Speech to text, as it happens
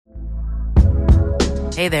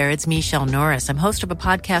Hey there, it's Michelle Norris. I'm host of a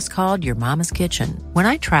podcast called Your Mama's Kitchen. When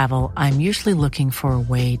I travel, I'm usually looking for a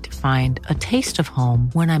way to find a taste of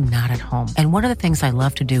home when I'm not at home. And one of the things I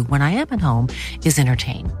love to do when I am at home is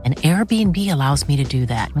entertain. And Airbnb allows me to do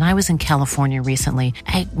that. When I was in California recently,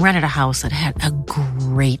 I rented a house that had a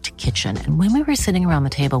great kitchen. And when we were sitting around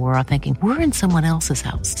the table, we were all thinking, we're in someone else's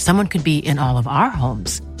house. Someone could be in all of our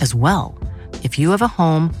homes as well. If you have a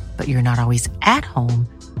home, but you're not always at home,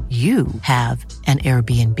 you have an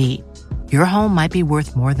Airbnb. Your home might be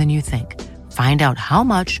worth more than you think. Find out how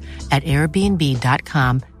much at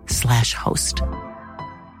airbnb.com/host.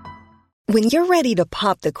 When you're ready to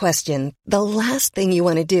pop the question, the last thing you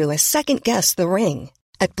want to do is second-guess the ring.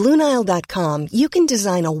 At BlueNile.com, you can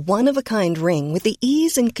design a one-of-a-kind ring with the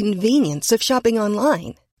ease and convenience of shopping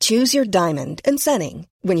online. Choose your diamond and setting.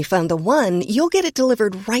 When you find the one, you'll get it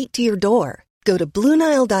delivered right to your door. Go to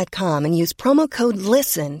BlueNile.com and use promo code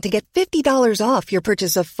LISTEN to get $50 off your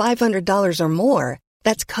purchase of $500 or more.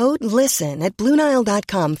 That's code LISTEN at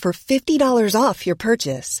BlueNile.com for $50 off your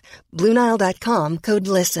purchase. BlueNile.com, code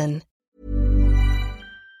LISTEN.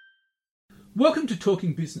 Welcome to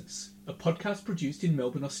Talking Business, a podcast produced in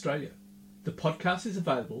Melbourne, Australia. The podcast is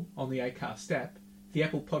available on the Acast app, the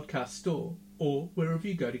Apple Podcast Store, or wherever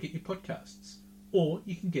you go to get your podcasts. Or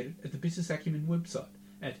you can get it at the Business Acumen website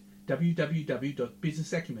at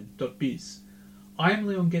www.businessacumen.biz. I am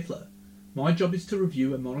Leon Gettler. My job is to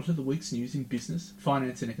review and monitor the week's news in business,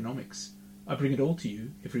 finance and economics. I bring it all to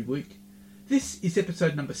you every week. This is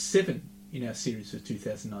episode number 7 in our series for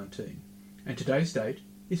 2019, and today's date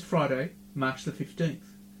is Friday, March the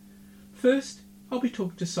 15th. First, I'll be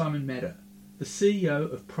talking to Simon Madder, the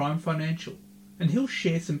CEO of Prime Financial, and he'll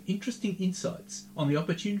share some interesting insights on the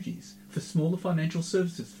opportunities for smaller financial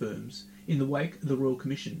services firms in the wake of the Royal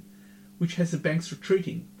Commission, which has the banks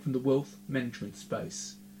retreating from the wealth management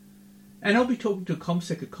space. And I'll be talking to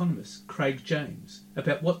CommSec economist Craig James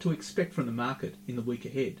about what to expect from the market in the week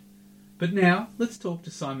ahead. But now, let's talk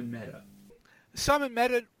to Simon Madder. Simon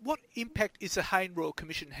Madder, what impact is the Hayne Royal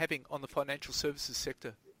Commission having on the financial services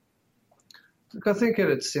sector? Look, I think at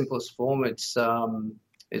its simplest form, it's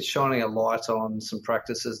shining a light on some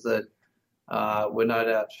practices that were no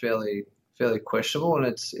doubt fairly questionable, and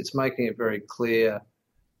it's making it very clear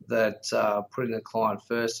that putting the client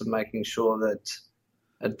first and making sure that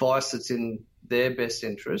advice that's in their best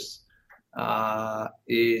interest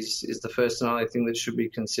is the first and only thing that should be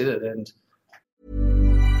considered. And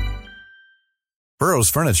Burrow's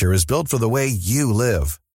furniture is built for the way you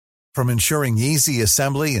live. From ensuring easy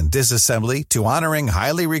assembly and disassembly to honoring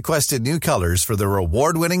highly requested new colors for their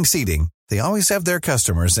award-winning seating, they always have their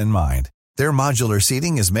customers in mind. Their modular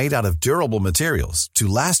seating is made out of durable materials to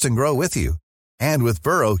last and grow with you. And with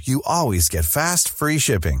Burrow, you always get fast, free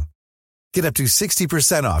shipping. Get up to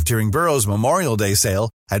 60% off during Burrow's Memorial Day sale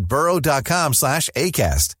at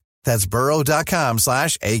burrow.com/ACAST. That's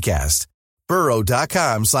burrow.com/ACAST.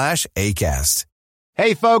 burrow.com/ACAST.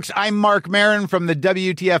 Hey folks, I'm Mark Maron from the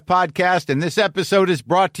WTF Podcast, and this episode is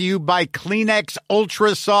brought to you by Kleenex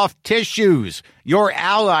Ultra Soft Tissues, your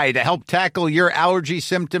ally to help tackle your allergy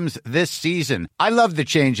symptoms this season. I love the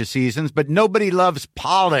change of seasons, but nobody loves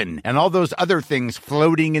pollen and all those other things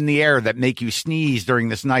floating in the air that make you sneeze during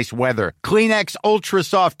this nice weather. Kleenex Ultra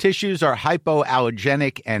Soft Tissues are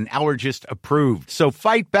hypoallergenic and allergist approved, so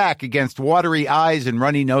fight back against watery eyes and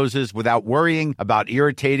runny noses without worrying about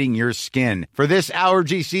irritating your skin. For this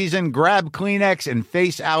allergy season, grab Kleenex and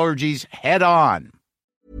face allergies head on.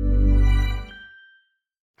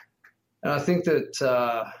 And I think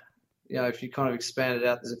that, if you kind of expand it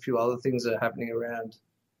out, there's a few other things that are happening around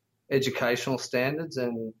educational standards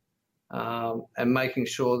and making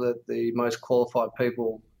sure that the most qualified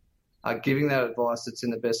people are giving that advice that's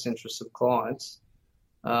in the best interest of clients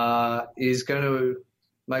is going to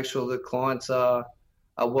make sure that clients are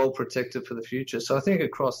well protected for the future. So I think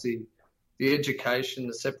across the education,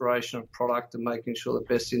 the separation of product and making sure the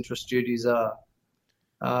best interest duties are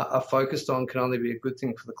focused on can only be a good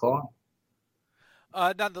thing for the client.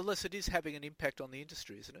 Nonetheless, it is having an impact on the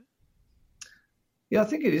industry, isn't it? Yeah, I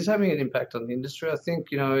think it is having an impact on the industry. I think,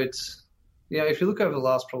 if you look over the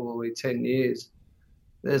last probably 10 years,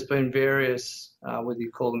 there's been various, whether you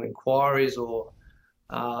call them inquiries or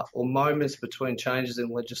moments between changes in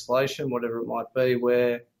legislation, whatever it might be,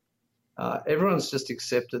 where everyone's just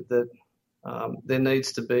accepted that there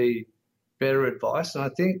needs to be better advice. And I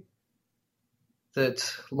think that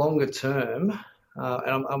longer term,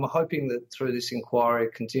 and I'm hoping that through this inquiry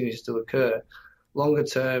it continues to occur, longer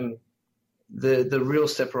term, the real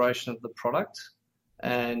separation of the product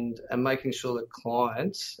and making sure that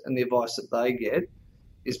clients and the advice that they get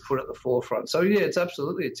is put at the forefront. So yeah, it's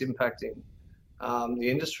impacting the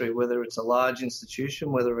industry, whether it's a large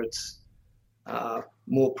institution, whether it's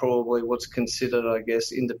more probably what's considered, I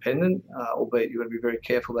guess, independent, albeit you've got to be very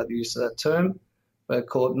careful about the use of that term, but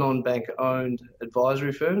call it non-bank owned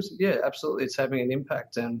advisory firms. Yeah, absolutely, it's having an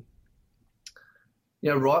impact. And,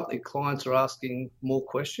 rightly, clients are asking more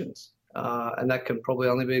questions, and that can probably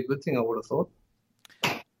only be a good thing, I would have thought.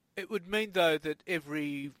 It would mean, though, that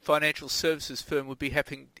every financial services firm would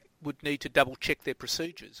need to double-check their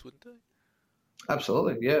procedures, wouldn't they?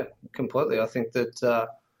 Absolutely, yeah, completely. I think that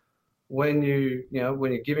when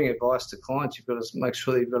you're giving advice to clients, you've got to make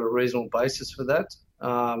sure that you've got a reasonable basis for that,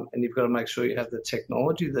 and you've got to make sure you have the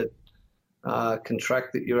technology that can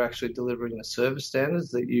track that you're actually delivering the service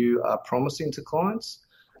standards that you are promising to clients,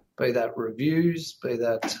 be that reviews, be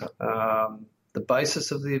that the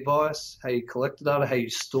basis of the advice, how you collect the data, how you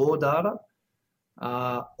store data.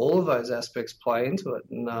 All of those aspects play into it.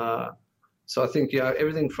 And so I think,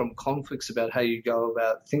 everything from conflicts about how you go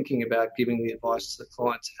about thinking about giving the advice to the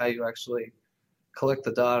clients, how you actually collect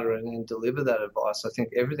the data and then deliver that advice. I think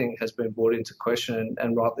everything has been brought into question,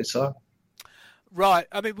 and rightly so. Right.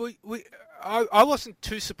 I mean, I wasn't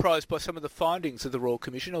too surprised by some of the findings of the Royal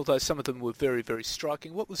Commission, although some of them were very, very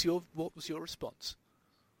striking. What was your response?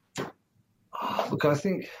 Look, I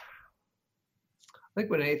think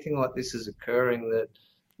when anything like this is occurring, that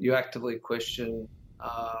you actively question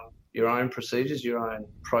your own procedures, your own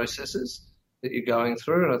processes that you're going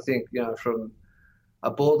through. And I think, from a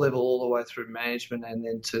board level all the way through management and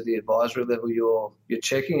then to the advisory level, you're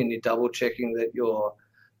checking and you're double checking that you're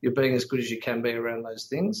being as good as you can be around those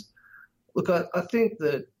things. Look, I think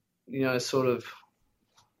that,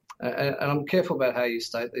 and I'm careful about how you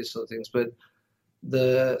state these sort of things, but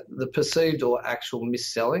the perceived or actual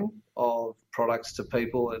mis-selling of products to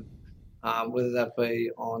people, and whether that be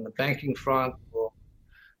on the banking front or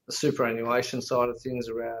the superannuation side of things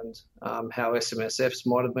around how SMSFs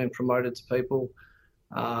might have been promoted to people,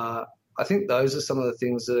 I think those are some of the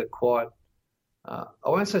things that are quite, I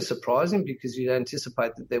won't say surprising, because you'd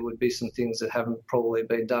anticipate that there would be some things that haven't probably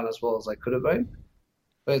been done as well as they could have been.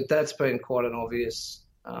 But that's been quite an obvious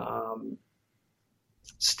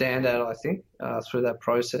standout, I think, through that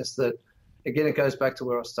process. That, again, it goes back to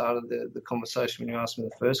where I started the conversation when you asked me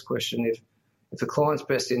the first question. If the client's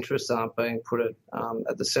best interests aren't being put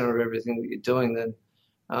at the centre of everything that you're doing, then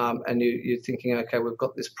and you're thinking, okay, we've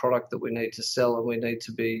got this product that we need to sell and we need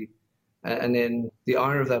to be, and then the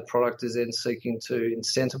owner of that product is then seeking to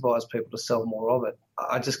incentivise people to sell more of it.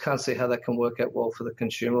 I just can't see how that can work out well for the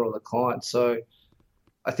consumer or the client. So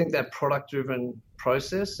I think that product-driven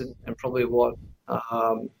process and probably what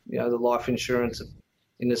the life insurance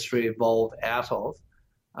industry evolved out of,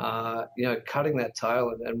 cutting that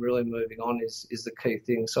tail and really moving on is the key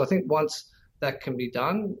thing. So I think once that can be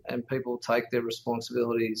done and people take their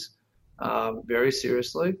responsibilities very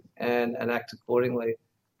seriously and act accordingly,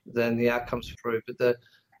 then the outcomes improve. But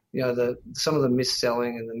some of the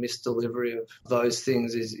mis-selling and the mis-delivery of those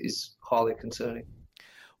things is highly concerning.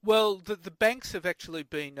 Well, the banks have actually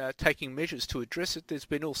been taking measures to address it. There's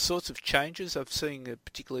been all sorts of changes I've seen,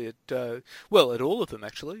 particularly at all of them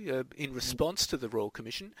actually, in response to the Royal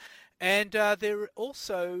Commission. And there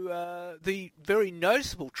also, the very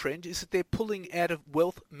noticeable trend is that they're pulling out of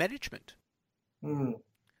wealth management.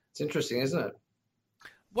 It's interesting, isn't it?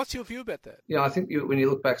 What's your view about that? I think when you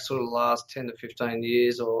look back sort of the last 10 to 15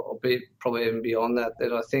 years or probably even beyond that,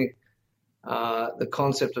 then I think the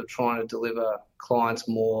concept of trying to deliver clients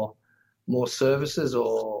more services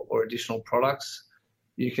or additional products,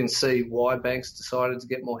 you can see why banks decided to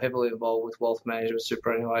get more heavily involved with wealth management,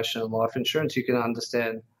 superannuation and life insurance. You can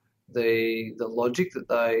understand the logic that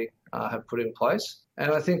they have put in place.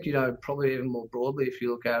 And I think, probably even more broadly, if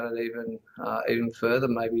you look at it even further,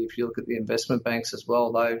 maybe if you look at the investment banks as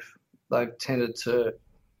well, they've tended to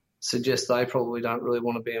suggest they probably don't really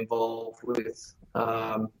want to be involved with,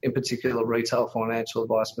 in particular, retail financial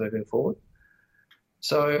advice moving forward.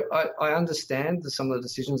 So I understand some of the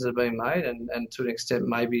decisions that have been made, and to an extent,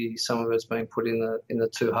 maybe some of it's been put in the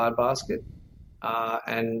too hard basket,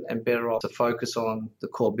 and better off to focus on the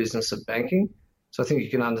core business of banking. So I think you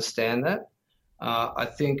can understand that. I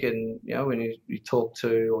think, when you talk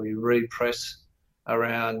to or you read press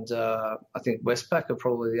around, I think Westpac are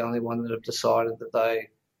probably the only one that have decided that they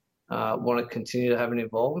want to continue to have an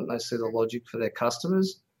involvement. They see the logic for their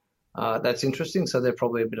customers. That's interesting. So they're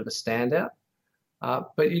probably a bit of a standout.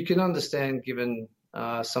 But you can understand, given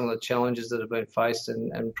some of the challenges that have been faced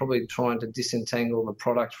and probably trying to disentangle the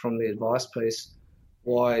product from the advice piece,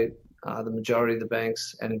 why the majority of the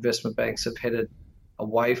banks and investment banks have headed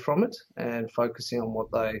away from it and focusing on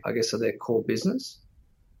what they, I guess, are their core business.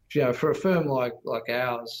 For a firm like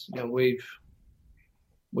ours, we've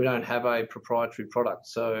we don't have a proprietary product.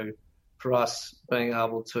 So for us, being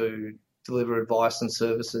able to deliver advice and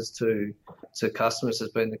services to customers has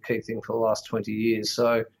been the key thing for the last 20 years.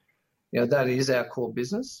 So, that is our core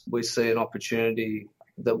business. We see an opportunity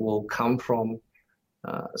that will come from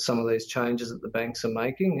some of these changes that the banks are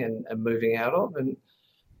making and moving out of.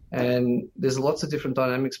 And there's lots of different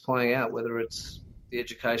dynamics playing out, whether it's the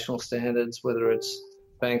educational standards, whether it's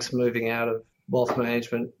banks moving out of wealth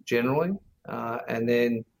management generally, and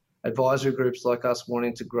then advisory groups like us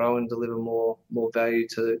wanting to grow and deliver more value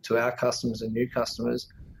to our customers and new customers.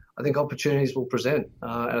 I think opportunities will present,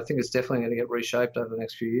 and I think it's definitely going to get reshaped over the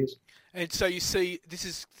next few years. And so you see, this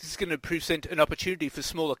is going to present an opportunity for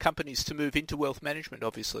smaller companies to move into wealth management,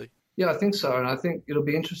 obviously. Yeah, I think so, and I think it'll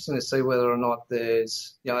be interesting to see whether or not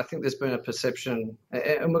I think there's been a perception,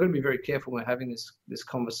 and we're going to be very careful when we're having this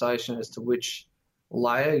conversation as to which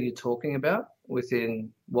layer you're talking about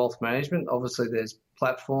within wealth management. Obviously, there's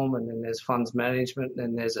platform, and then there's funds management, and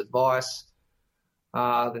then there's advice,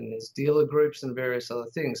 then there's dealer groups and various other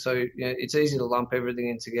things. So it's easy to lump everything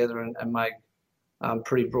in together and make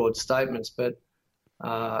pretty broad statements. But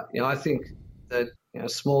I think that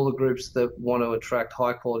smaller groups that want to attract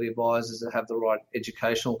high quality advisors that have the right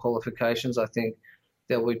educational qualifications, I think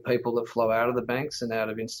there'll be people that flow out of the banks and out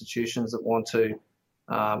of institutions that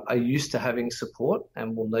are used to having support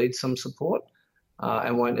and will need some support.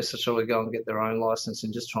 And won't necessarily go and get their own license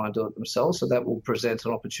and just try and do it themselves. So that will present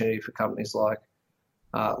an opportunity for companies like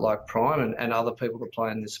Prime and other people to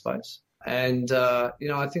play in this space. And I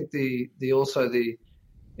think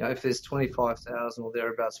if there's 25,000 or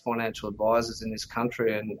thereabouts financial advisors in this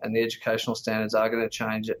country, and the educational standards are going to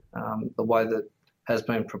change it the way that has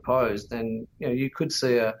been proposed, then you could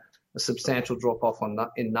see a substantial drop off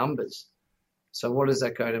in numbers. So what is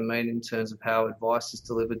that going to mean in terms of how advice is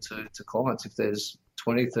delivered to clients? If there's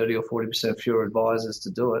 20, 30 or 40% fewer advisors to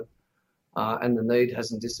do it, and the need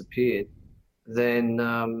hasn't disappeared, then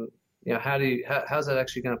how's that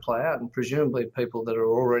actually going to play out? And presumably people that are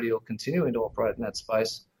already or continuing to operate in that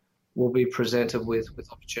space will be presented with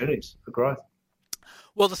opportunities for growth.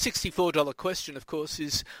 Well, the $64 question, of course,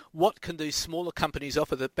 is what can these smaller companies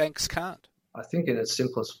offer that banks can't? I think in its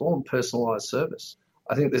simplest form, personalised service.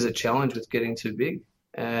 I think there's a challenge with getting too big,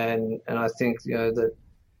 and I think that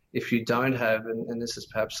if you don't have, and this is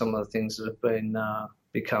perhaps some of the things that have been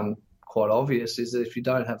become quite obvious, is that if you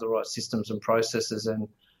don't have the right systems and processes and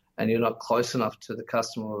you're not close enough to the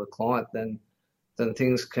customer or the client, then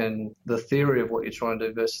the theory of what you're trying to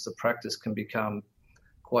do versus the practice can become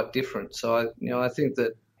quite different. So I think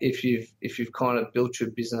that if you've kind of built your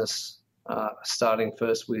business starting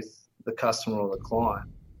first with the customer or the client,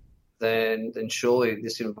 then surely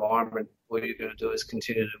this environment, what you're going to do is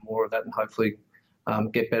continue to do more of that and hopefully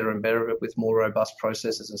get better and better at it with more robust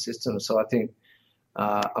processes and systems. So I think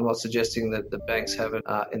I'm not suggesting that the banks haven't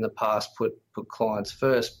in the past put clients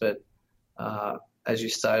first, but as you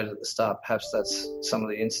stated at the start, perhaps that's some of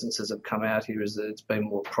the instances that have come out here is that it's been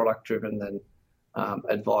more product driven than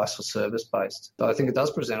advice or service based. So I think it does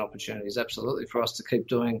present opportunities, absolutely, for us to keep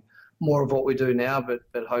doing more of what we do now, but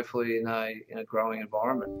hopefully in a growing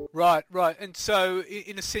environment. Right. And so,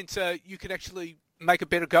 in a sense, you can actually make a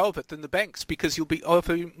better go of it than the banks because you'll be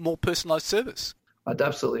offering more personalised service. I'd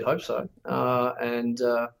absolutely hope so. Our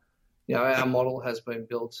model has been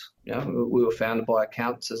built. We were founded by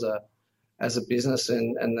accountants as a business,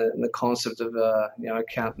 and the concept of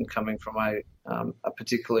accountant coming from a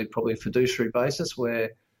particularly probably fiduciary basis where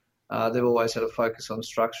they've always had a focus on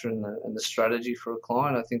structure and the strategy for a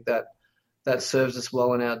client. I think that serves us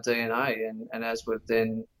well in our DNA. And as we've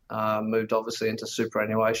then moved obviously into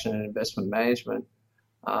superannuation and investment management,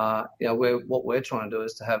 what we're trying to do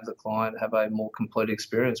is to have the client have a more complete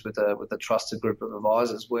experience with a trusted group of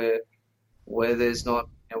advisors where there's not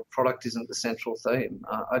product isn't the central theme.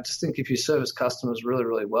 I just think if you service customers really,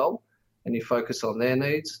 really well and you focus on their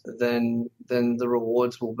needs, then the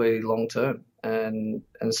rewards will be long term. And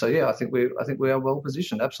so I think we are well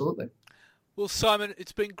positioned. Absolutely. Well, Simon,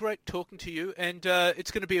 it's been great talking to you, and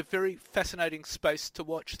it's going to be a very fascinating space to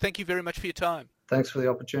watch. Thank you very much for your time. Thanks for the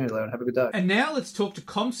opportunity, Leon. Have a good day. And now let's talk to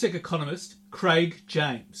CommSec economist Craig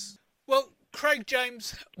James. Well, Craig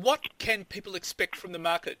James, what can people expect from the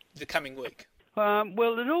market the coming week?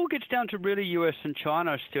 Well, it all gets down to really US and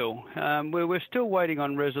China still. We're still waiting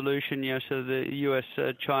on resolution, so the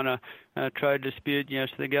US-China trade dispute, so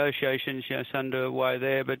negotiations, underway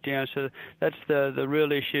there. But, so that's the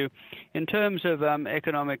real issue. In terms of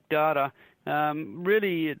economic data,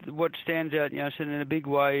 really what stands out, in a big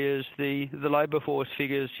way is the labour force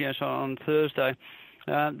figures, on Thursday.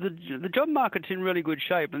 The job market's in really good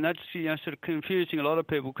shape, and that's sort of confusing a lot of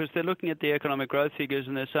people because they're looking at the economic growth figures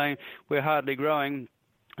and they're saying we're hardly growing.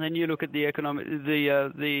 And then you look at the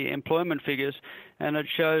employment figures, and it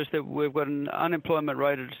shows that we've got an unemployment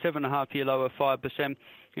rate at a 7.5-year low of 5%.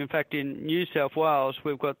 In fact, in New South Wales,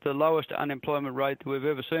 we've got the lowest unemployment rate that we've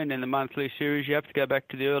ever seen in the monthly series. You have to go back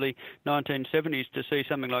to the early 1970s to see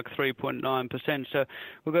something like 3.9%. So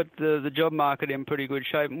we've got the job market in pretty good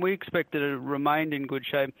shape, and we expect it to remain in good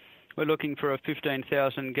shape. We're looking for a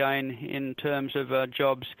 15,000 gain in terms of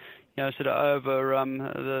jobs, sort of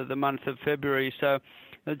over the month of February. So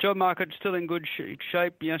the job market's still in good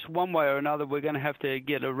shape. Yes, one way or another, we're going to have to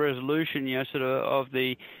get a resolution, sort of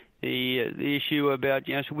the issue about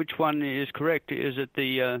so which one is correct. Is it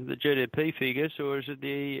the GDP figures, or is it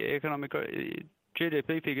the economic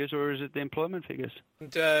GDP figures, or is it the employment figures?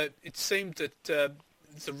 And it seemed that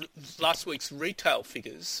last week's retail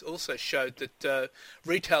figures also showed that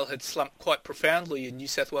retail had slumped quite profoundly in New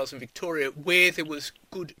South Wales and Victoria, where there was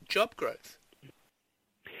good job growth.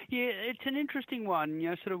 Yeah, it's an interesting one.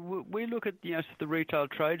 Sort of we look at the retail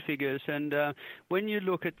trade figures, and when you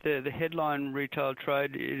look at the headline retail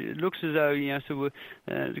trade, it looks as though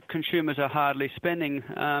consumers are hardly spending.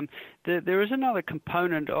 There is another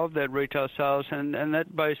component of that retail sales, and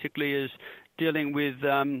that basically is dealing with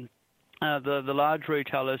the large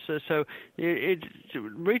retailers. So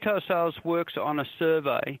retail sales works on a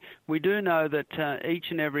survey. We do know that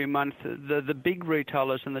each and every month the big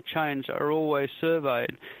retailers and the chains are always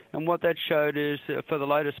surveyed. And what that showed is for the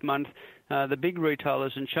latest month, the big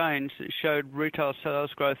retailers and chains showed retail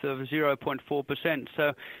sales growth of 0.4%.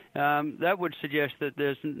 So that would suggest that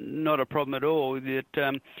there's not a problem at all,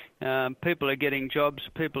 that people are getting jobs,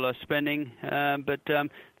 people are spending, but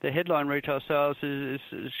the headline retail sales is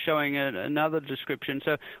showing another description.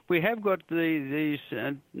 So we have got these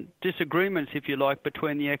disagreements, if you like,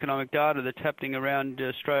 between the economic data that's happening around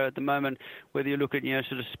Australia at the moment, whether you look at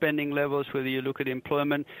sort of spending levels, whether you look at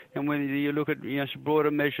employment, and whether you look at broader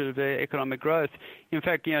measures of economic growth. In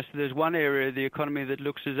fact, so there's one area of the economy that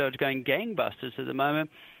looks as though it's going gangbusters at the moment.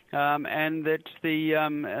 And that's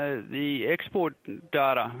the export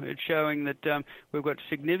data. It's showing that we've got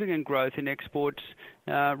significant growth in exports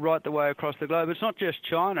right the way across the globe. It's not just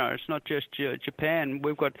China. It's not just Japan.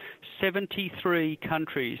 We've got 73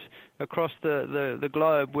 countries across the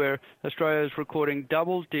globe where Australia is recording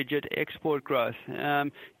double-digit export growth.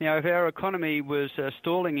 If our economy was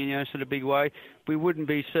stalling in sort of big way, we wouldn't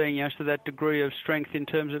be seeing to that degree of strength in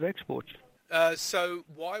terms of exports. So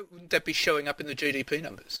why wouldn't that be showing up in the GDP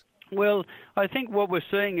numbers? Well, I think what we're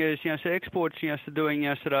seeing is, so exports, are doing,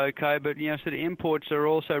 sort of okay, but, sort of imports are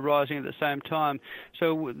also rising at the same time.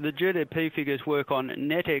 So the GDP figures work on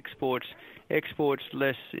net exports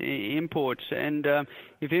less imports. And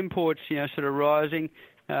if imports, sort of rising,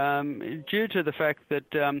 due to the fact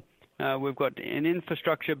that we've got an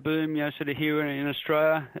infrastructure boom, sort of here in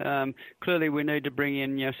Australia. Clearly, we need to bring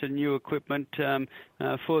in, sort of new equipment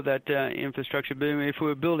for that infrastructure boom. If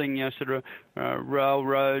we're building, sort of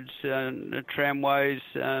railroads, tramways,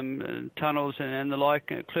 tunnels, and the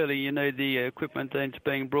like, clearly you need the equipment that's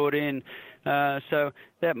being brought in. So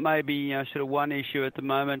that may be, sort of one issue at the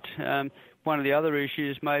moment. One of the other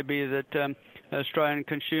issues may be that Australian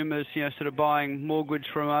consumers, sort of buying more goods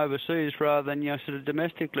from overseas rather than, sort of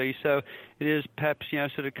domestically. So it is perhaps,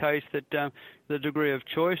 sort of case that the degree of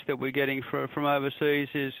choice that we're getting from overseas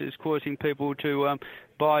is causing people to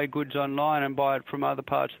buy goods online and buy it from other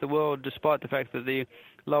parts of the world, despite the fact that the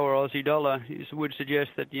lower Aussie dollar would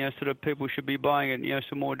suggest that sort of people should be buying it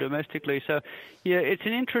some more domestically. So it's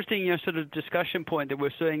an interesting sort of discussion point that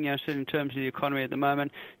we're seeing sort of in terms of the economy at the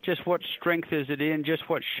moment. Just what strength is it in? Just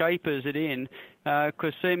what shape is it in?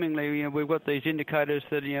 Because seemingly we've got these indicators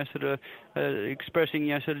that sort of expressing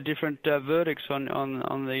sort of different verdicts on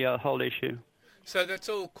the whole issue. So that's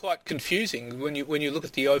all quite confusing when you look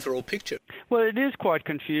at the overall picture. Well, it is quite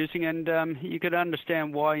confusing, and you could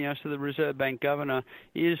understand why so the Reserve Bank governor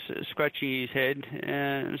is scratching his head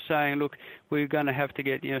and saying, look, we're going to have to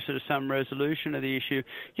get sort of some resolution of the issue.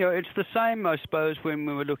 It's the same, I suppose, when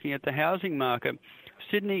we were looking at the housing market.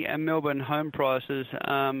 Sydney and Melbourne home prices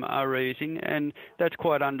are easing, and that's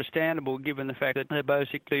quite understandable given the fact that they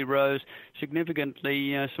basically rose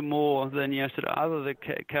significantly, some more than sort of other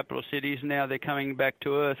capital cities. Now they're coming back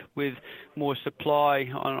to earth with more supply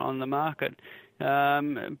on the market.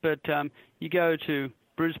 But you go to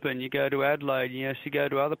Brisbane, you go to Adelaide, you go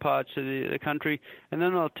to other parts of the country, and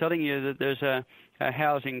they're not telling you that there's a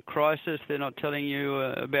housing crisis. They're not telling you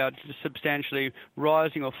about substantially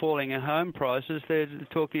rising or falling in home prices. They're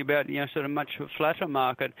talking about sort of much flatter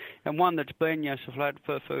market, and one that's been flat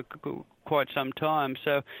for quite some time.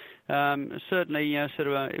 So certainly,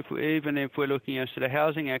 even if we're looking at sort of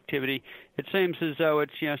housing activity, it seems as though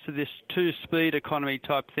it's so this two-speed economy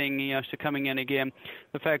type thing coming in again.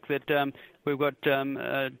 The fact that we've got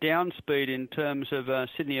downspeed in terms of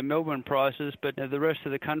Sydney and Melbourne prices, but the rest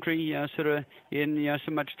of the country sort of in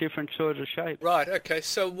so much different sort of shape. Right. Okay.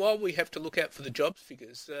 So while we have to look out for the jobs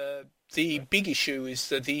figures, the big issue is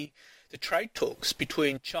the trade talks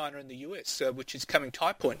between China and the US, which is coming to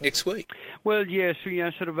high point next week. Well, yes,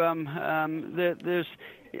 there's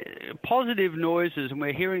positive noises, and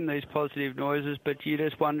we're hearing these positive noises, but you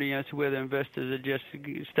just wonder whether investors are just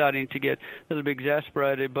starting to get a little bit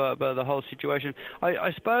exasperated by the whole situation.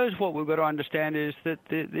 I suppose what we've got to understand is that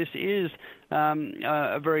this is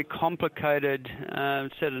a very complicated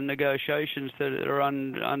set of negotiations that are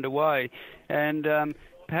underway, and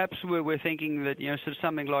perhaps we're thinking that sort of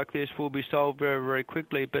something like this will be solved very, very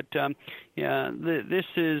quickly, but this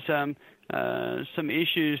is some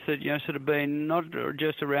issues that sort of been not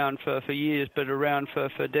just around for years, but around for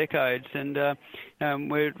decades, and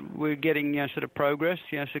we're getting sort of progress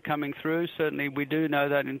so coming through. Certainly, we do know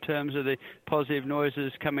that in terms of the positive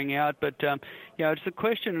noises coming out, but it's the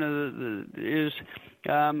question is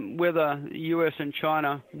whether the US and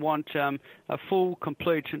China want a full,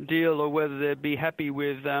 complete deal, or whether they'd be happy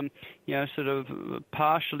with sort of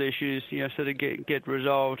partial issues sort of get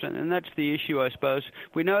resolved, and that's the issue, I suppose.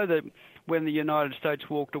 We know that when the United States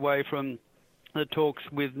walked away from the talks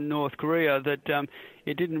with North Korea, that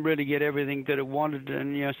it didn't really get everything that it wanted,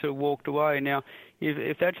 and sort of walked away. Now,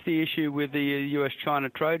 if that's the issue with the US-China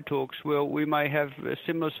trade talks, well, we may have a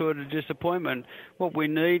similar sort of disappointment. What we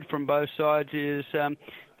need from both sides is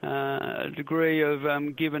a degree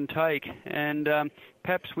of give and take, and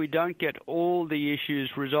perhaps we don't get all the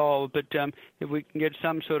issues resolved, but if we can get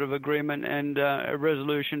some sort of agreement and a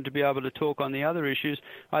resolution to be able to talk on the other issues,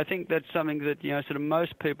 I think that's something that sort of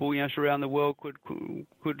most people around the world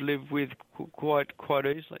could live with quite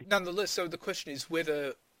easily. Nonetheless, so the question is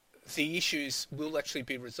whether the issues will actually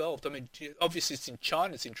be resolved. I mean, obviously it's in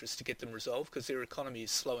China's interest to get them resolved because their economy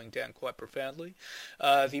is slowing down quite profoundly.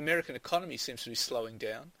 The American economy seems to be slowing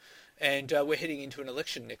down. And we're heading into an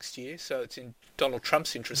election next year, so it's in Donald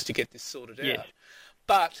Trump's interest to get this sorted out.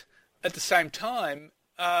 But at the same time,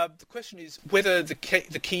 the question is whether the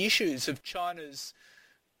key issues of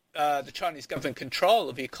the Chinese government control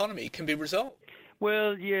of the economy can be resolved.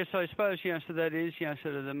 Well, yes, I suppose so that is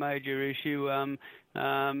sort of the major issue.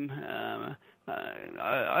 I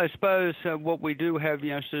suppose what we do have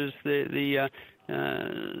is the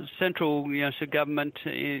central government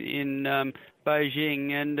in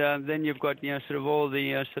Beijing, and then you've got sort of all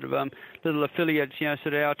the sort of little affiliates sort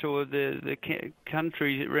of out to the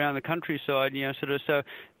countries around the countryside sort of, so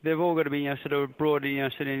they've all got to be sort of brought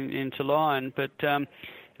sort of into line, but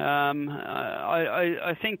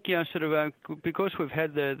I think sort of because we've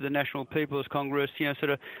had the National People's Congress sort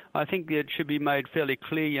of, I think it should be made fairly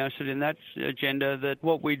clear sort of in that agenda that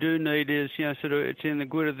what we do need is sort of it's in the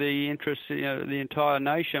good of the interests the entire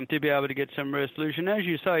nation to be able to get some resolution. As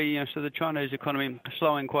you say, so the Chinese economy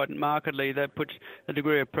slowing quite markedly, that puts a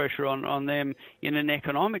degree of pressure on them in an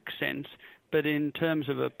economic sense, but in terms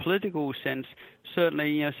of a political sense,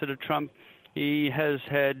 certainly sort of Trump, he has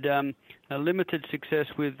had a limited success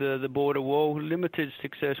with the border wall, limited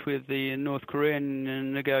success with the North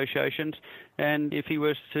Korean negotiations, and if he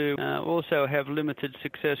was to also have limited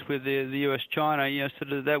success with the US-China,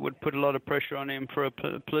 sort of that would put a lot of pressure on him for a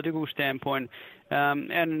political standpoint.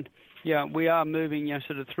 And we are moving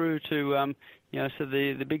sort of through to so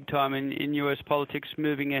the big time in US politics,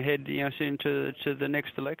 moving ahead into the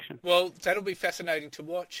next election. Well, that'll be fascinating to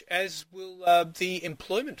watch, as will the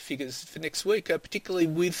employment figures for next week, particularly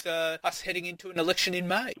with us heading into an election in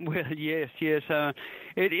May. Well, yes.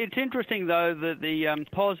 It's interesting though that the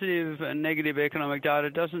positive and negative economic data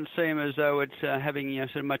doesn't seem as though it's having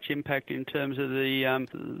sort of much impact in terms of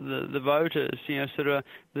the voters. Sort of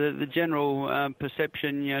the general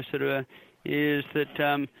perception sort of is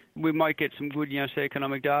that we might get some good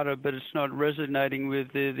economic data, but it's not resonating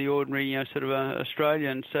with the ordinary sort of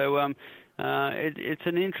Australian. So It's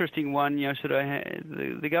an interesting one,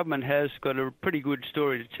 the government has got a pretty good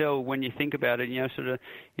story to tell when you think about it,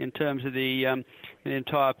 in terms of the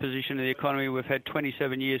entire position of the economy. We've had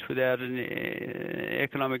 27 years without an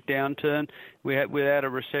economic downturn, without a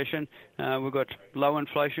recession. We've got low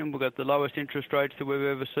inflation, we've got the lowest interest rates that we've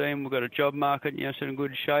ever seen, we've got a job market, in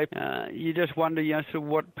good shape. You just wonder,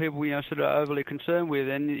 what people, are overly concerned with.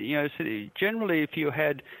 And, generally, if you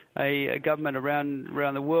had a government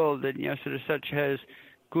around the world that, such has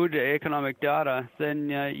good economic data, then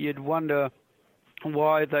you'd wonder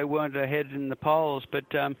why they weren't ahead in the polls. But,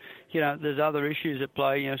 there's other issues at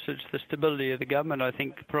play, such as the stability of the government. I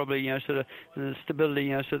think probably, the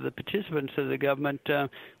stability, of the participants of the government,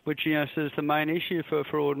 which, is the main issue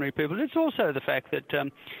for ordinary people. It's also the fact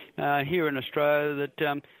that here in Australia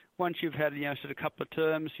that once you've had, a couple of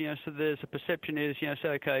terms, so there's a perception is,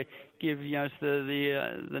 okay, give,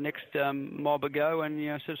 the next mob a go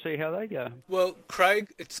and, see how they go. Well, Craig,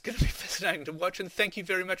 it's going to be fascinating to watch, and thank you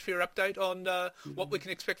very much for your update on what we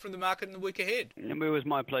can expect from the market in the week ahead. It was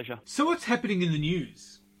my pleasure. So what's happening in the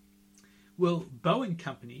news? Well, Boeing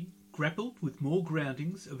Company grappled with more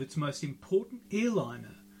groundings of its most important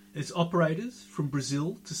airliner as operators from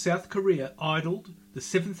Brazil to South Korea idled the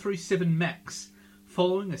 737 MAX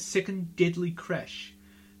following a second deadly crash,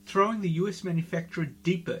 throwing the US manufacturer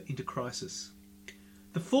deeper into crisis.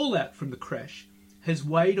 The fallout from the crash has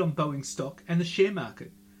weighed on Boeing stock and the share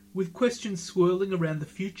market, with questions swirling around the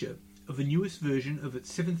future of the newest version of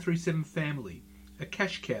its 737 family, a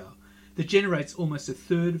cash cow that generates almost a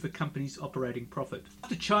third of the company's operating profit.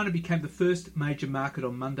 After China became the first major market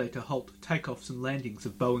on Monday to halt takeoffs and landings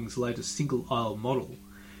of Boeing's latest single-aisle model,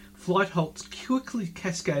 flight halts quickly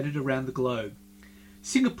cascaded around the globe.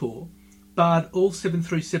 Singapore barred all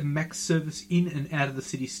 737 MAX service in and out of the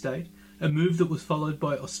city-state, a move that was followed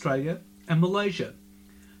by Australia and Malaysia.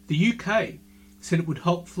 The UK said it would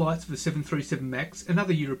halt flights for the 737 MAX, and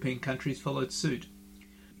other European countries followed suit.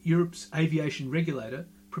 Europe's aviation regulator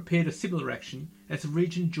prepared a similar action as the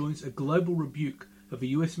region joins a global rebuke of the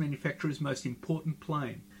US manufacturer's most important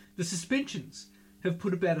plane. The suspensions have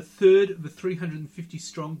put about a third of the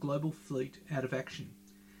 350-strong global fleet out of action.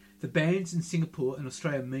 The bans in Singapore and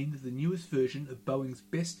Australia mean that the newest version of Boeing's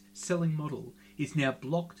best-selling model is now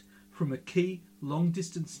blocked from a key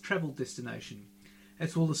long-distance travel destination,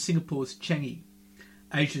 as well as Singapore's Changi,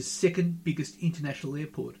 Asia's second biggest international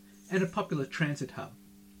airport and a popular transit hub.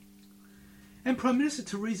 And Prime Minister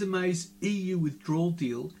Theresa May's EU withdrawal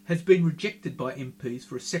deal has been rejected by MPs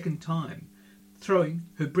for a second time, throwing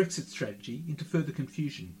her Brexit strategy into further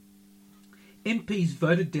confusion. MPs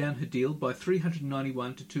voted down her deal by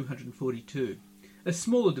 391 to 242, a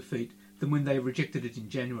smaller defeat than when they rejected it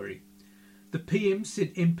in January. The PM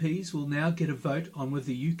said MPs will now get a vote on whether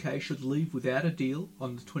the UK should leave without a deal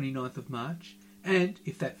on the 29th of March, and,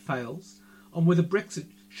 if that fails, on whether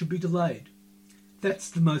Brexit should be delayed.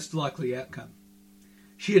 That's the most likely outcome.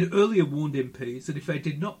 She had earlier warned MPs that if they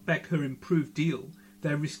did not back her improved deal,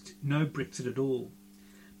 they risked no Brexit at all.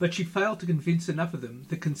 But she failed to convince enough of them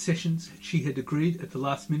that concessions she had agreed at the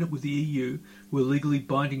last minute with the EU were legally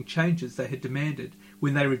binding changes they had demanded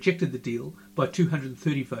when they rejected the deal by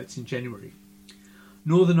 230 votes in January.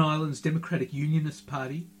 Northern Ireland's Democratic Unionist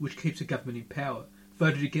Party, which keeps a government in power,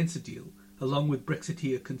 voted against the deal, along with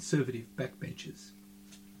Brexiteer Conservative backbenchers.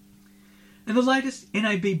 And the latest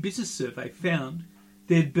NAB business survey found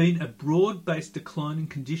there had been a broad-based decline in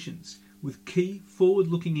conditions, with key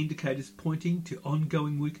forward-looking indicators pointing to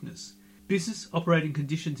ongoing weakness. Business operating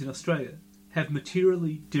conditions in Australia have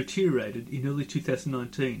materially deteriorated in early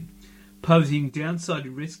 2019, posing downside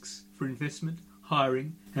risks for investment,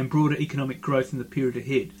 hiring and broader economic growth in the period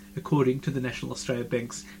ahead, according to the National Australia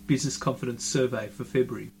Bank's Business Confidence Survey for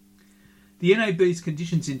February. The NAB's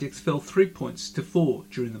Conditions Index fell 3 points to 4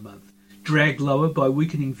 during the month, dragged lower by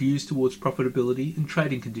weakening views towards profitability and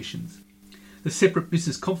trading conditions. The separate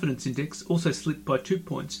Business Confidence Index also slipped by 2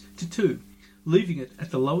 points to 2, leaving it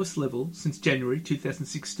at the lowest level since January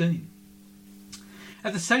 2016.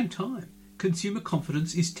 At the same time, consumer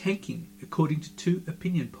confidence is tanking, according to 2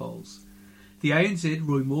 opinion polls. The ANZ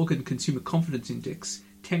Roy Morgan Consumer Confidence Index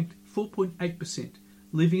tanked 4.8%,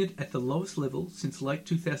 leaving it at the lowest level since late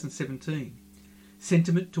 2017.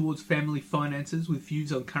 Sentiment towards family finances with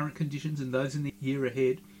views on current conditions and those in the year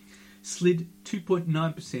ahead slid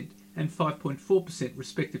 2.9% and 5.4%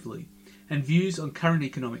 respectively, and views on current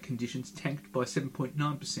economic conditions tanked by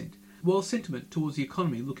 7.9%, while sentiment towards the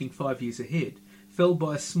economy looking 5 years ahead fell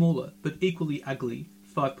by a smaller but equally ugly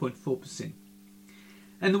 5.4%.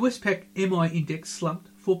 And the Westpac MI index slumped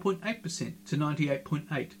 4.8% to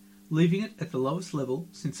 98.8, leaving it at the lowest level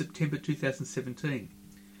since September 2017.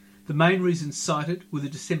 The main reasons cited were the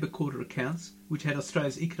December quarter accounts, which had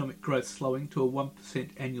Australia's economic growth slowing to a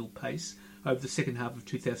 1% annual pace over the second half of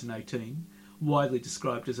 2018, widely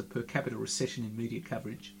described as a per capita recession in media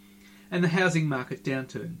coverage, and the housing market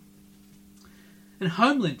downturn. And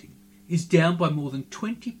home lending is down by more than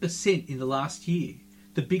 20% in the last year,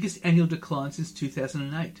 the biggest annual decline since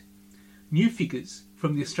 2008. New figures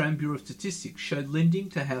from the Australian Bureau of Statistics showed lending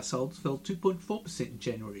to households fell 2.4% in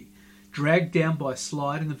January, dragged down by a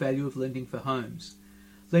slide in the value of lending for homes.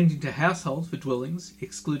 Lending to households for dwellings,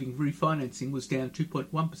 excluding refinancing, was down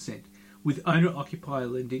 2.1%, with owner-occupier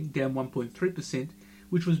lending down 1.3%,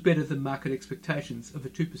 which was better than market expectations of a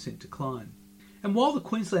 2% decline. And while the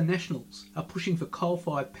Queensland Nationals are pushing for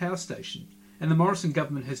coal-fired power station, and the Morrison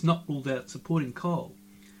government has not ruled out supporting coal,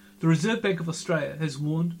 the Reserve Bank of Australia has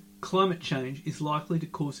warned climate change is likely to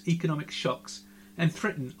cause economic shocks and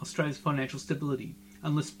threaten Australia's financial stability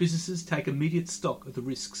unless businesses take immediate stock of the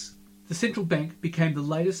risks. The central bank became the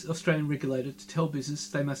latest Australian regulator to tell business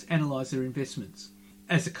they must analyse their investments,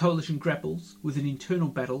 as the coalition grapples with an internal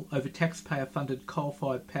battle over taxpayer-funded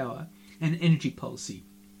coal-fired power and energy policy.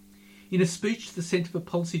 In a speech to the Centre for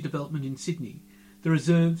Policy Development in Sydney, the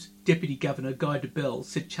Reserve's Deputy Governor Guy Debelle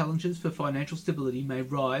said challenges for financial stability may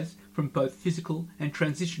rise from both physical and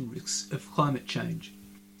transition risks of climate change.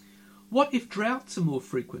 What if droughts are more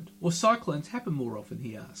frequent or cyclones happen more often,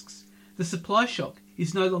 he asks. The supply shock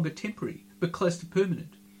is no longer temporary but close to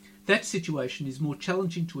permanent. That situation is more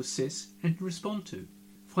challenging to assess and respond to.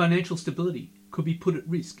 Financial stability could be put at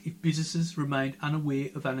risk if businesses remain unaware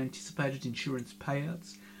of unanticipated insurance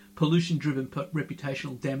payouts, pollution-driven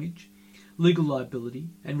reputational damage, legal liability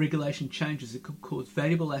and regulation changes that could cause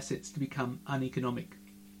valuable assets to become uneconomic.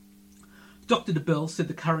 Dr. Debelle said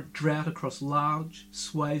the current drought across large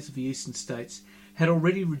swathes of the eastern states had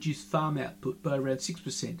already reduced farm output by around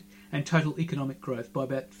 6% and total economic growth by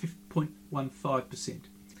about 5.15%.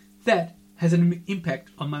 That has an impact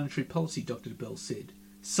on monetary policy, Dr. Debelle said,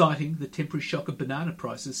 citing the temporary shock of banana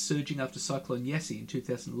prices surging after Cyclone Yasi in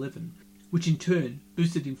 2011, which in turn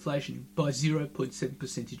boosted inflation by 0.7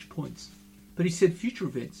 percentage points. But he said future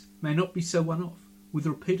events may not be so one-off, with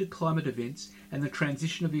repeated climate events and the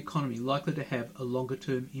transition of the economy likely to have a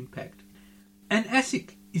longer-term impact. And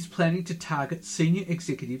ASIC is planning to target senior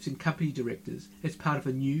executives and company directors as part of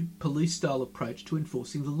a new police-style approach to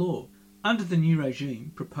enforcing the law. Under the new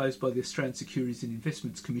regime proposed by the Australian Securities and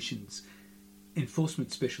Investments Commission's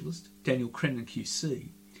enforcement specialist, Daniel Crennan QC,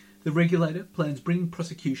 the regulator plans bringing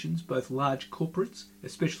prosecutions both large corporates,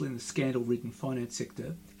 especially in the scandal-ridden finance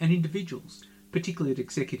sector, and individuals, particularly at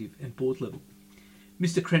executive and board level.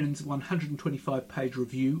 Mr. Crennan's 125-page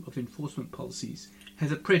review of enforcement policies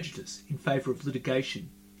has a prejudice in favour of litigation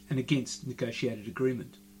and against negotiated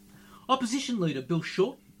agreement. Opposition leader Bill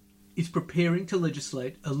Shorten is preparing to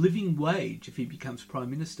legislate a living wage if he becomes Prime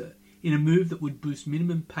Minister, in a move that would boost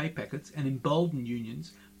minimum pay packets and embolden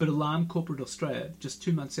unions but alarm corporate Australia just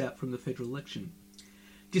 2 months out from the federal election.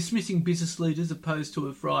 Dismissing business leaders opposed to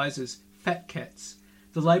a rise as fat cats,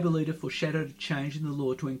 the Labor leader foreshadowed a change in the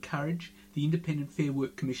law to encourage the Independent Fair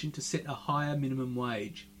Work Commission to set a higher minimum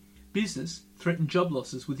wage. Business threatened job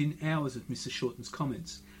losses within hours of Mr. Shorten's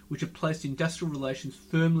comments, which have placed industrial relations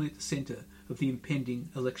firmly at the centre of the impending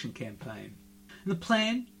election campaign. And the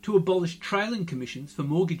plan to abolish trailing commissions for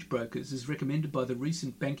mortgage brokers, as recommended by the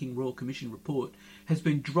recent Banking Royal Commission report, has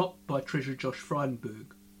been dropped by Treasurer Josh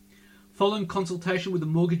Frydenberg. Following consultation with the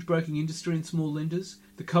mortgage broking industry and small lenders,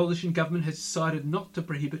 the coalition government has decided not to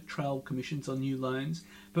prohibit trail commissions on new loans,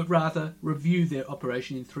 but rather review their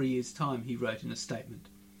operation in 3 years' time, he wrote in a statement.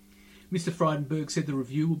 Mr. Frydenberg said the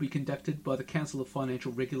review will be conducted by the Council of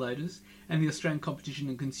Financial Regulators and the Australian Competition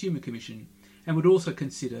and Consumer Commission, and would also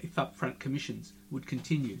consider if upfront commissions would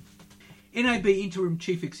continue. NAB Interim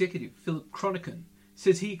Chief Executive Philip Chronican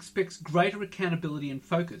says he expects greater accountability and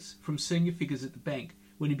focus from senior figures at the bank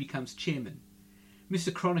when he becomes chairman.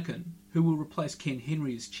 Mr. Chronican, who will replace Ken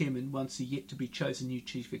Henry as chairman once the yet-to-be-chosen new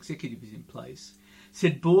chief executive is in place,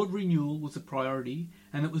 said board renewal was a priority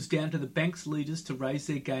and it was down to the bank's leaders to raise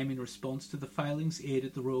their game in response to the failings aired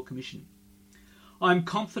at the Royal Commission. I am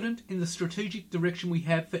confident in the strategic direction we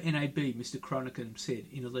have for NAB, Mr. Chronican said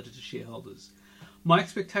in a letter to shareholders. My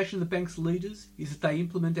expectation of the bank's leaders is that they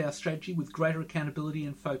implement our strategy with greater accountability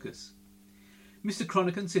and focus. Mr.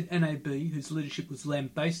 Chronican said NAB, whose leadership was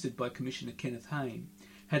lambasted by Commissioner Kenneth Hayne,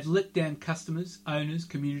 had let down customers, owners,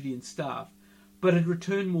 community and staff, but had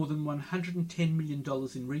returned more than $110 million in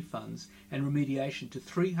refunds and remediation to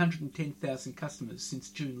 310,000 customers since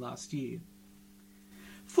June last year.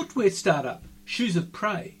 Footwear startup Shoes of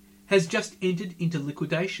Prey has just entered into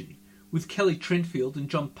liquidation, with Kelly Trentfield and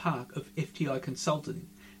John Park of FTI Consulting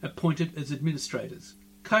appointed as administrators.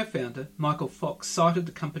 Co-founder Michael Fox cited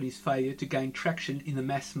the company's failure to gain traction in the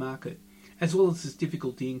mass market, as well as its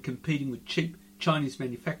difficulty in competing with cheap Chinese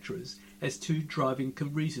manufacturers, as two driving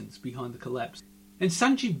reasons behind the collapse. And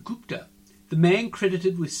Sanjeev Gupta, the man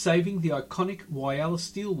credited with saving the iconic Whyalla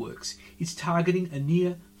Steelworks, is targeting a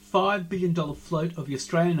near $5 billion float of the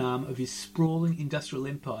Australian arm of his sprawling industrial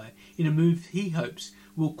empire in a move he hopes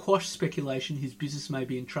will quash speculation his business may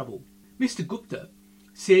be in trouble. Mr. Gupta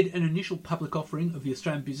said an initial public offering of the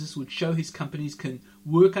Australian business would show his companies can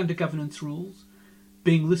work under governance rules,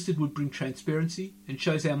 being listed would bring transparency, and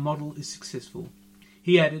shows our model is successful.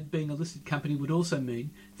 He added, being a listed company would also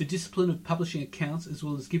mean the discipline of publishing accounts as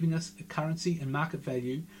well as giving us a currency and market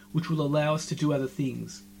value which will allow us to do other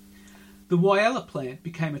things. The Whyalla plant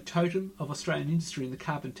became a totem of Australian industry in the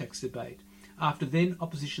carbon tax debate, after then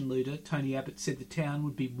opposition leader Tony Abbott said the town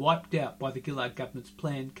would be wiped out by the Gillard government's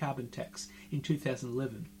planned carbon tax in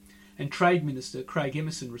 2011, and Trade Minister Craig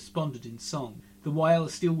Emerson responded in song. The Whyalla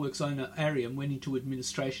Steelworks owner Arium went into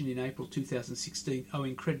administration in April 2016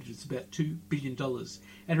 owing creditors about $2 billion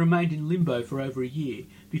and remained in limbo for over a year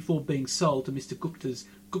before being sold to Mr Gupta's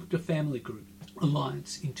Gupta Family Group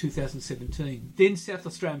Alliance in 2017. Then South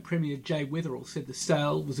Australian Premier Jay Weatherill said the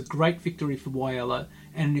sale was a great victory for Whyalla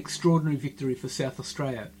and an extraordinary victory for South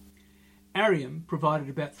Australia. Arium provided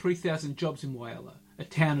about 3,000 jobs in Whyalla, a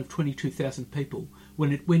town of 22,000 people,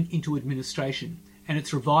 when it went into administration, and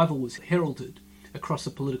its revival was heralded across the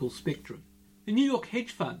political spectrum. The New York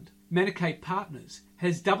hedge fund, Manikay Partners,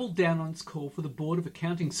 has doubled down on its call for the board of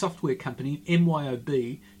accounting software company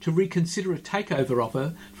MYOB to reconsider a takeover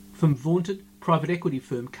offer from vaunted private equity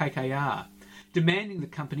firm KKR, demanding the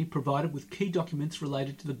company provide it with key documents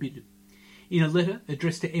related to the bid. In a letter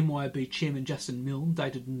addressed to MYOB Chairman Justin Milne,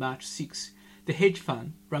 dated March 6, the hedge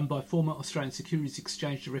fund, run by former Australian Securities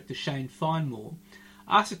Exchange Director Shane Finemore,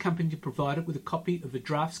 asked the company to provide it with a copy of a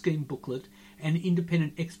draft scheme booklet and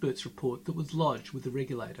independent experts report that was lodged with the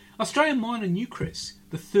regulator. Australian miner Newcrest,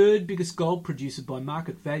 the third biggest gold producer by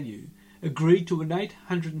market value, agreed to an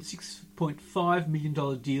 $806.5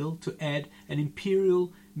 million deal to add an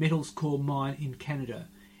Imperial Metals Core mine in Canada,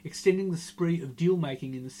 extending the spree of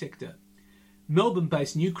deal-making in the sector.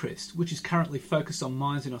 Melbourne-based Newcrest, which is currently focused on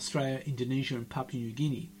mines in Australia, Indonesia and Papua New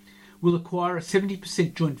Guinea, will acquire a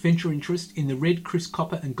 70% joint venture interest in the Red Chris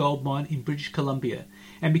copper and gold mine in British Columbia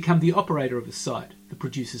and become the operator of the site, the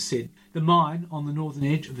producer said. The mine, on the northern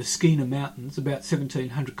edge of the Skeena Mountains, about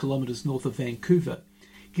 1,700 kilometres north of Vancouver,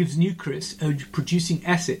 gives Newcrest a producing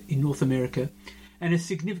asset in North America and has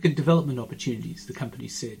significant development opportunities, the company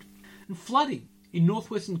said. And flooding in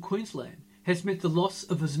northwestern Queensland has meant the loss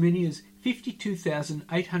of as many as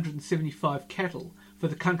 52,875 cattle for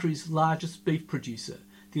the country's largest beef producer,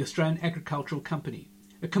 the Australian Agricultural Company.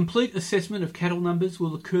 A complete assessment of cattle numbers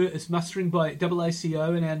will occur as mustering by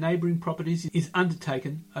AACO and our neighbouring properties is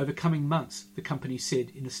undertaken over coming months, the company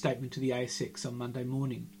said in a statement to the ASX on Monday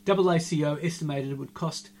morning. AACO estimated it would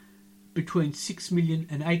cost between $6 million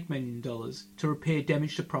and $8 million to repair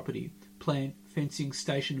damage to property, plant, fencing,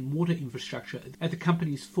 station and water infrastructure at the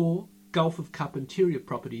company's 4 Gulf of Carpentaria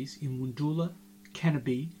properties in Woondoolba,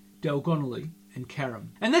 Canterbury, Dalgonnelly and Carrum.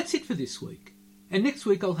 And that's it for this week. And next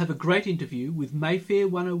week I'll have a great interview with Mayfair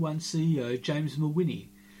 101 CEO James Mawhinney,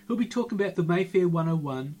 who'll be talking about the Mayfair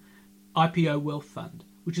 101 IPO Wealth Fund,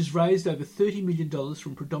 which has raised over $30 million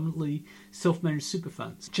from predominantly self-managed super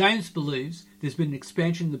funds. James believes there's been an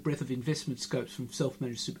expansion in the breadth of investment scopes from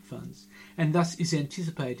self-managed super funds, and thus is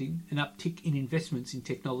anticipating an uptick in investments in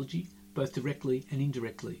technology, both directly and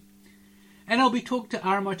indirectly. And I'll be talking to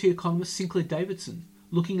RMIT economist Sinclair Davidson,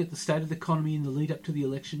 looking at the state of the economy in the lead up to the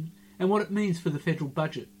election and what it means for the federal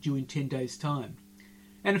budget due in 10 days' time.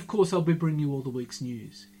 And of course I'll be bringing you all the week's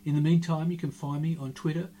news. In the meantime, you can find me on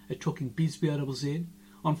Twitter at TalkingBizBRZZ,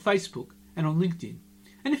 on Facebook and on LinkedIn.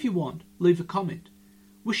 And if you want, leave a comment.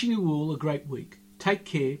 Wishing you all a great week. Take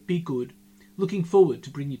care, be good. Looking forward to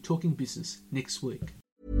bringing you Talking Business next week.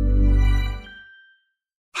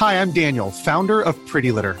 Hi, I'm Daniel, founder of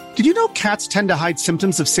Pretty Litter. Did you know cats tend to hide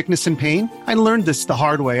symptoms of sickness and pain? I learned this the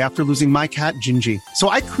hard way after losing my cat, Gingy. So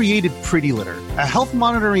I created Pretty Litter, a health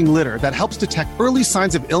monitoring litter that helps detect early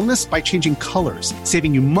signs of illness by changing colors,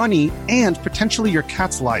 saving you money and potentially your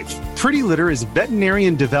cat's life. Pretty Litter is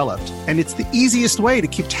veterinarian developed, and it's the easiest way to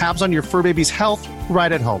keep tabs on your fur baby's health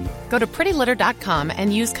right at home. Go to prettylitter.com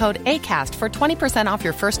and use code ACAST for 20% off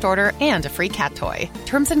your first order and a free cat toy.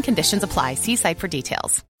 Terms and conditions apply. See site for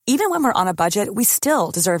details. Even when we're on a budget, we still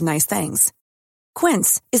deserve nice things.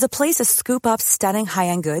 Quince is a place to scoop up stunning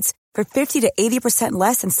high-end goods for 50 to 80%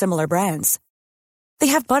 less than similar brands. They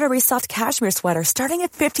have buttery soft cashmere sweaters starting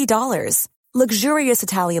at $50, luxurious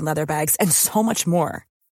Italian leather bags, and so much more.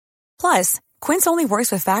 Plus, Quince only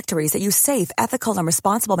works with factories that use safe, ethical, and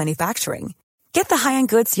responsible manufacturing. Get the high-end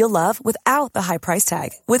goods you'll love without the high price tag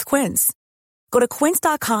with Quince. Go to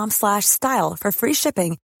quince.com/style for free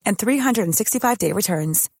shipping and 365-day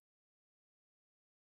returns.